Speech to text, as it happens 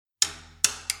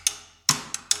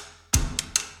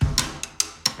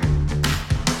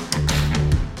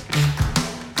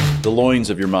The loins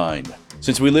of your mind.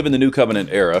 Since we live in the New Covenant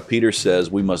era, Peter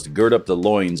says we must gird up the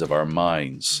loins of our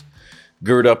minds.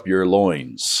 Gird up your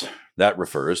loins. That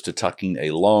refers to tucking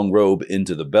a long robe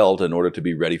into the belt in order to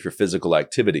be ready for physical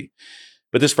activity.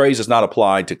 But this phrase is not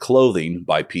applied to clothing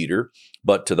by Peter,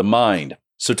 but to the mind.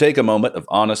 So take a moment of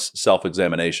honest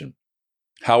self-examination.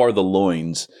 How are the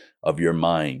loins of your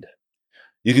mind?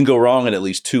 You can go wrong in at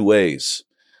least two ways.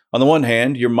 On the one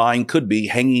hand, your mind could be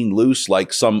hanging loose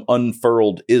like some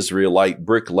unfurled Israelite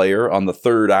bricklayer on the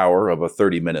third hour of a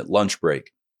 30-minute lunch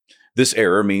break. This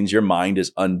error means your mind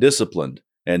is undisciplined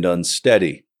and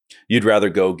unsteady. You'd rather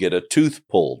go get a tooth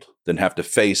pulled than have to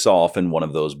face off in one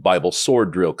of those Bible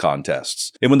sword drill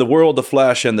contests. And when the world, the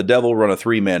flesh, and the devil run a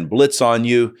three-man blitz on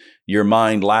you, your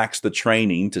mind lacks the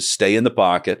training to stay in the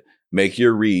pocket, make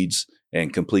your reads,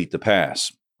 and complete the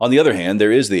pass. On the other hand,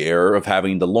 there is the error of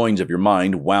having the loins of your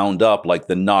mind wound up like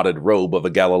the knotted robe of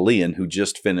a Galilean who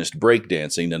just finished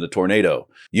breakdancing in a tornado.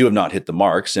 You have not hit the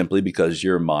mark simply because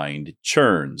your mind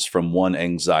churns from one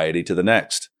anxiety to the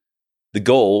next. The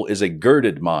goal is a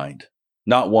girded mind,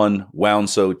 not one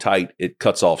wound so tight it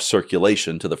cuts off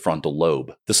circulation to the frontal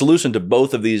lobe. The solution to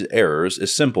both of these errors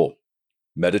is simple: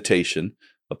 meditation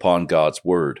upon God's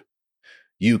Word.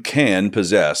 You can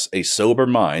possess a sober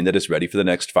mind that is ready for the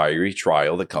next fiery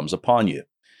trial that comes upon you.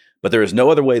 But there is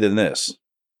no other way than this.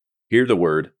 Hear the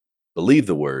Word, believe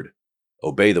the Word,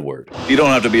 obey the Word. You don't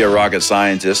have to be a rocket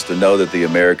scientist to know that the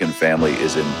American family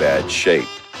is in bad shape.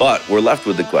 But we're left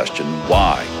with the question,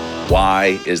 why?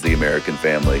 Why is the American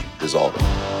family dissolving?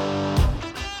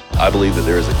 I believe that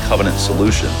there is a covenant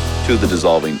solution to the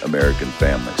dissolving American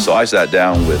family. So I sat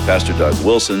down with Pastor Doug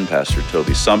Wilson, Pastor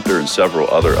Toby Sumter, and several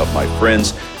other of my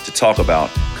friends to talk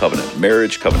about covenant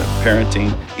marriage, covenant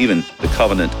parenting, even the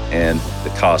covenant and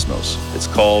the cosmos. It's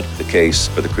called The Case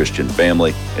for the Christian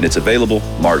Family, and it's available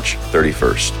March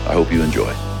 31st. I hope you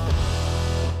enjoy.